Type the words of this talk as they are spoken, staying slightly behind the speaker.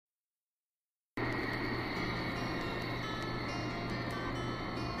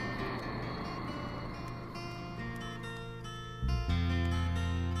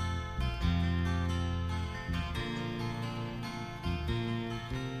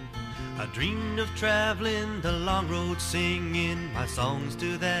I dreamed of traveling the long road, singing my songs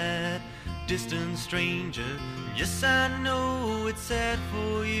to that distant stranger. Yes, I know it's sad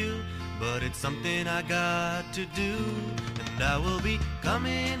for you, but it's something I got to do. And I will be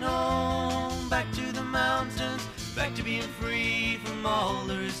coming home, back to the mountains, back to being free from all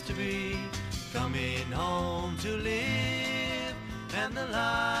there is to be. Coming home to live, and the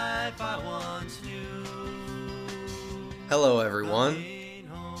life I once knew. Hello everyone,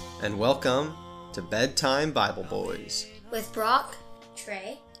 and welcome to Bedtime Bible Boys with Brock,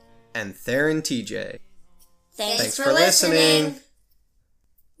 Trey, and Theron TJ. Thanks for listening.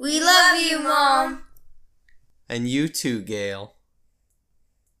 We love you, Mom. And you too, Gail.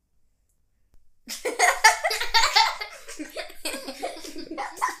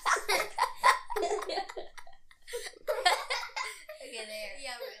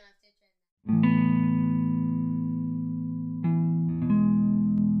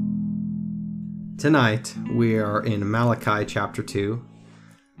 Tonight, we are in Malachi chapter 2.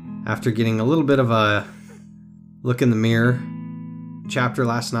 After getting a little bit of a look in the mirror chapter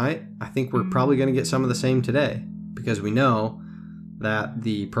last night, I think we're probably going to get some of the same today, because we know that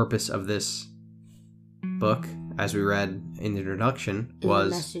the purpose of this book, as we read in the introduction,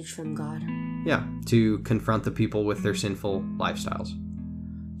 was a message from God. Yeah, to confront the people with their sinful lifestyles.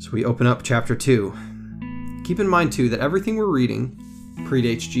 So we open up chapter 2. Keep in mind, too, that everything we're reading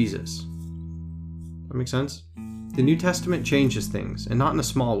predates Jesus. That makes sense? The New Testament changes things, and not in a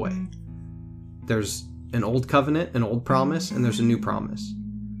small way. There's an old covenant, an old promise, and there's a new promise.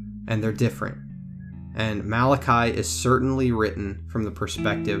 And they're different. And Malachi is certainly written from the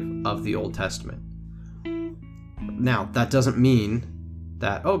perspective of the Old Testament. Now, that doesn't mean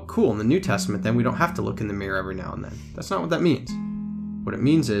that, oh, cool, in the New Testament, then we don't have to look in the mirror every now and then. That's not what that means. What it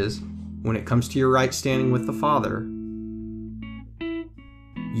means is, when it comes to your right standing with the Father,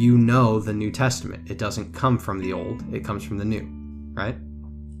 you know the New Testament. It doesn't come from the Old, it comes from the New, right?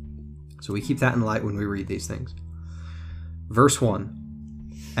 So we keep that in light when we read these things. Verse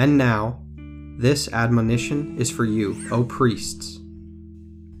 1. And now, this admonition is for you, O priests.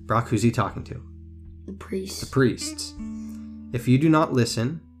 Brock, who's he talking to? The priests. The priests. If you do not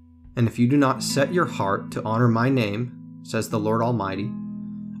listen, and if you do not set your heart to honor my name, says the Lord Almighty,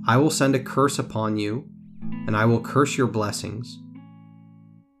 I will send a curse upon you, and I will curse your blessings.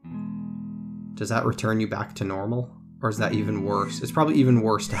 Does that return you back to normal? Or is that even worse? It's probably even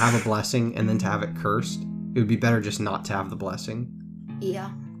worse to have a blessing and then to have it cursed. It would be better just not to have the blessing. Yeah.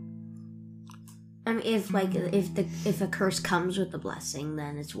 I mean, if a curse comes with the blessing,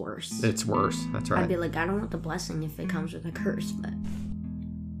 then it's worse. It's worse. That's right. I'd be like, I don't want the blessing if it comes with a curse, but...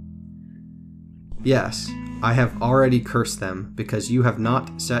 Yes, I have already cursed them, because you have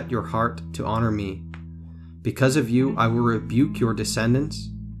not set your heart to honor me. Because of you, I will rebuke your descendants.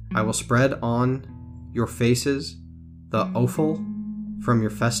 I will spread on your faces the offal from your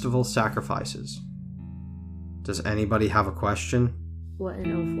festival sacrifices. Does anybody have a question? What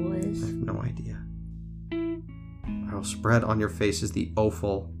an offal is? I have no idea. I will spread on your faces the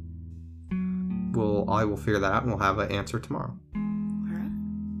offal. I will figure that out, and we'll have an answer tomorrow.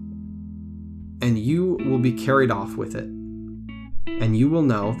 And you will be carried off with it. And you will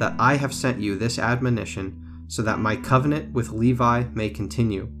know that I have sent you this admonition, so that my covenant with Levi may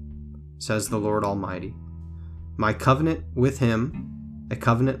continue, says the Lord Almighty. My covenant with him, a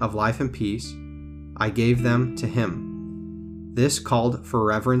covenant of life and peace, I gave them to him. This called for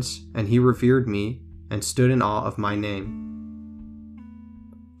reverence, and he revered me, and stood in awe of my name.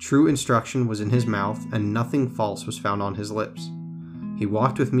 True instruction was in his mouth, and nothing false was found on his lips. He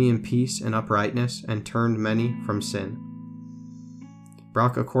walked with me in peace and uprightness, and turned many from sin.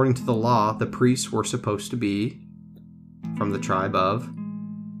 Brock, according to the law, the priests were supposed to be from the tribe of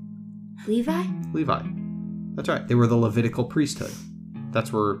Levi? Levi. That's right. They were the Levitical priesthood.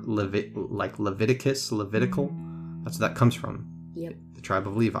 That's where Leviticus, Levitical, that's where that comes from. Yep. The tribe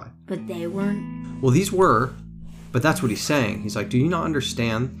of Levi. But they weren't? Well, these were, but that's what he's saying. He's like, do you not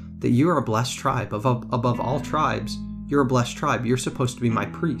understand that you are a blessed tribe? Above all tribes, you're a blessed tribe. You're supposed to be my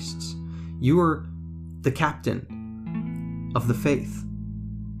priests. You are the captain of the faith.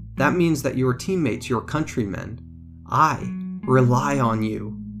 That means that your teammates, your countrymen, I rely on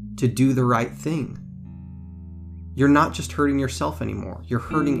you to do the right thing. You're not just hurting yourself anymore. You're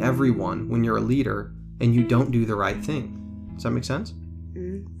hurting everyone when you're a leader and you don't do the right thing. Does that make sense?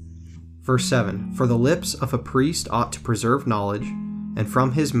 Mm. Verse 7, For the lips of a priest ought to preserve knowledge, and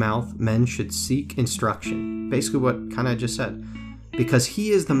from his mouth men should seek instruction. Basically what kind of just said. Because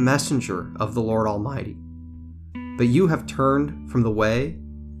he is the messenger of the Lord Almighty. But you have turned from the way,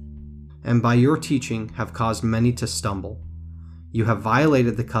 and by your teaching have caused many to stumble. You have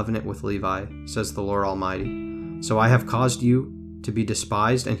violated the covenant with Levi, says the Lord Almighty. So I have caused you to be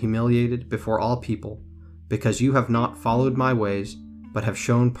despised and humiliated before all people, because you have not followed my ways, but have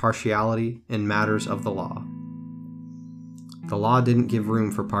shown partiality in matters of the law. The law didn't give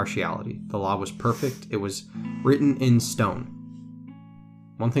room for partiality. The law was perfect. It was written in stone.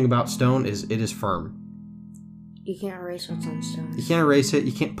 One thing about stone is it is firm. You can't erase what's on stone. You can't erase it.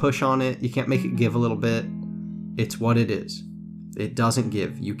 You can't push on it. You can't make it give a little bit. It's what it is. It doesn't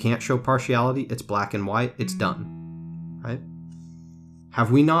give. You can't show partiality. It's black and white. It's done. Right?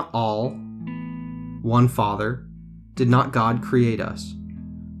 Have we not all one Father? Did not God create us?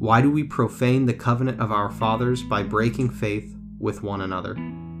 Why do we profane the covenant of our fathers by breaking faith with one another?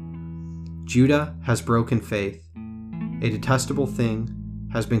 Judah has broken faith. A detestable thing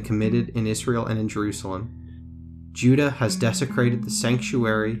has been committed in Israel and in Jerusalem. Judah has desecrated the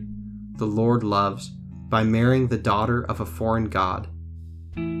sanctuary the Lord loves by marrying the daughter of a foreign god.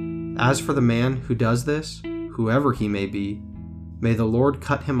 As for the man who does this, whoever he may be, may the Lord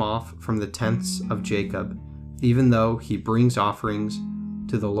cut him off from the tents of Jacob, even though he brings offerings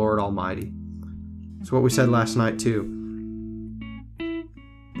to the Lord Almighty. It's what we said last night too.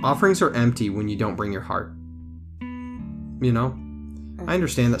 Offerings are empty when you don't bring your heart. You know? I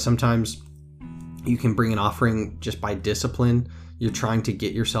understand that sometimes you can bring an offering just by discipline. You're trying to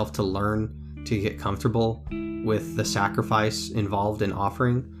get yourself to learn, to get comfortable with the sacrifice involved in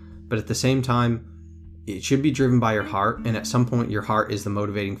offering. But at the same time, it should be driven by your heart, and at some point your heart is the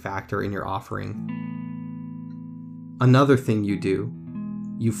motivating factor in your offering. Another thing you do,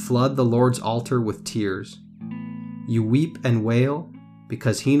 you flood the Lord's altar with tears. You weep and wail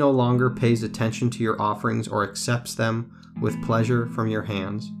because he no longer pays attention to your offerings or accepts them with pleasure from your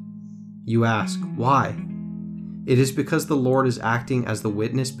hands. You ask, why? It is because the Lord is acting as the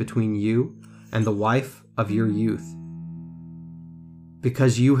witness between you and the wife of your youth.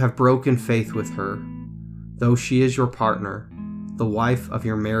 Because you have broken faith with her, though she is your partner, the wife of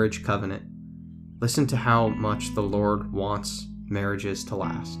your marriage covenant. Listen to how much the Lord wants marriages to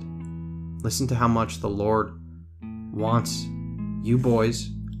last. Listen to how much the Lord wants you boys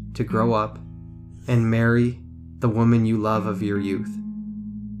to grow up and marry the woman you love of your youth.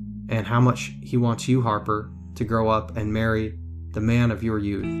 And how much he wants you, Harper, to grow up and marry the man of your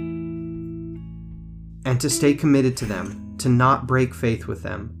youth. And to stay committed to them, to not break faith with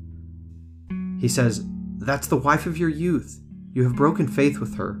them. He says, that's the wife of your youth. You have broken faith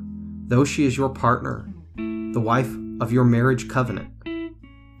with her, though she is your partner, the wife of your marriage covenant.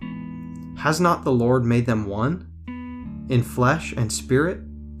 Has not the Lord made them one? In flesh and spirit,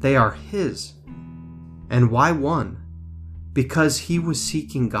 they are his. And why one? Because he was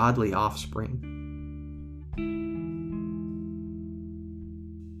seeking godly offspring.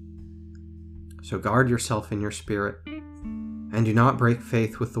 So guard yourself in your spirit, and do not break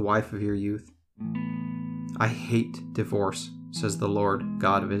faith with the wife of your youth. I hate divorce, says the Lord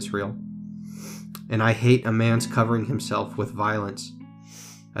God of Israel, and I hate a man's covering himself with violence,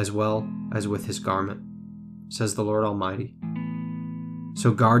 as well as with his garment, says the Lord Almighty.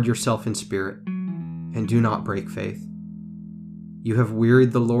 So guard yourself in spirit, and do not break faith. You have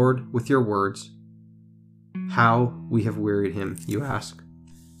wearied the Lord with your words. How we have wearied him, you ask.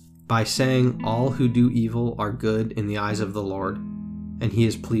 By saying all who do evil are good in the eyes of the Lord, and he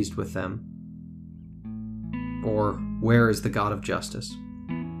is pleased with them. Or, where is the God of justice?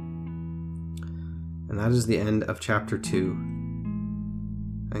 And that is the end of chapter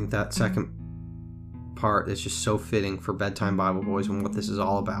 2. I think that second part is just so fitting for Bedtime Bible Boys and what this is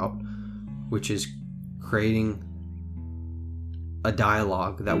all about, which is creating a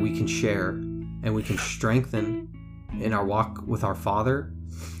dialogue that we can share and we can strengthen in our walk with our Father.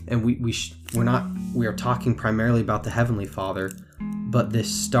 And we are talking primarily about the Heavenly Father, but this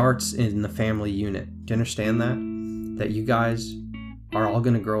starts in the family unit. Do you understand that? That you guys are all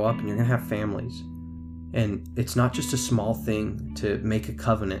going to grow up and you're going to have families. And it's not just a small thing to make a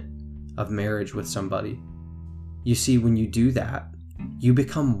covenant of marriage with somebody. You see, when you do that, you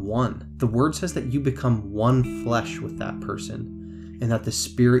become one. The word says that you become one flesh with that person, and that the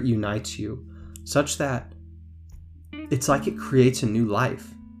Spirit unites you, such that it's like it creates a new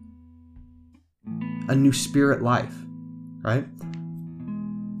life, a new spirit life, right?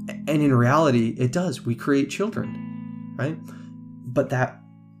 And in reality, it does. We create children, right? But that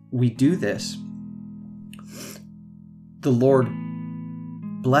we do this, the Lord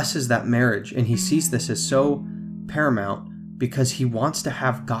blesses that marriage, and he sees this as so paramount because he wants to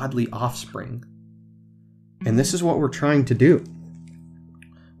have godly offspring. And this is what we're trying to do.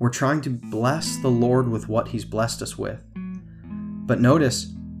 We're trying to bless the Lord with what he's blessed us with. But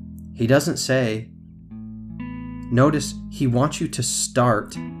notice, he doesn't say, Notice he wants you to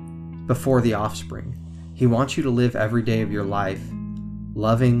start before the offspring. He wants you to live every day of your life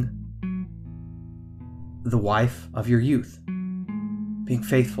loving the wife of your youth, being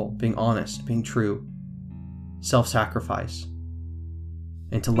faithful, being honest, being true, self-sacrifice,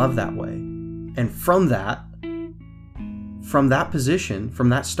 and to love that way. And from that position, from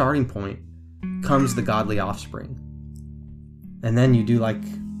that starting point, comes the godly offspring. And then you do like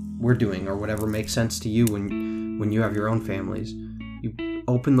we're doing, or whatever makes sense to you when you have your own families. You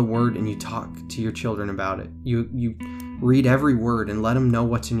open the Word and you talk to your children about it. You read every word and let them know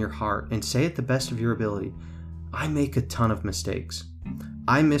what's in your heart, and say it the best of your ability. I make a ton of mistakes.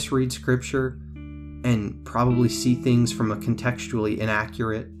 I misread Scripture and probably see things from a contextually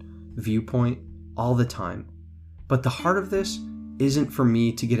inaccurate viewpoint all the time. But the heart of this isn't for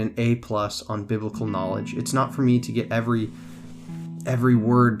me to get an A+ on biblical knowledge. It's not for me to get every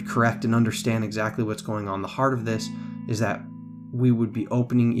word correct and understand exactly what's going on. The heart of this is that we would be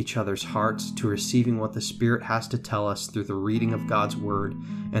opening each other's hearts to receiving what the Spirit has to tell us through the reading of God's Word,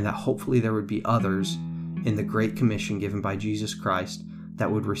 and that hopefully there would be others in the Great Commission given by Jesus Christ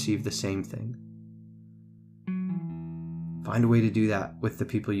that would receive the same thing. Find a way to do that with the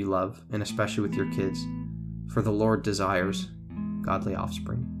people you love, and especially with your kids, for the Lord desires godly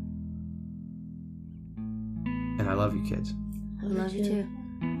offspring. And I love you, kids. I love you too.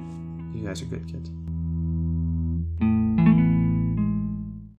 You guys are good kids.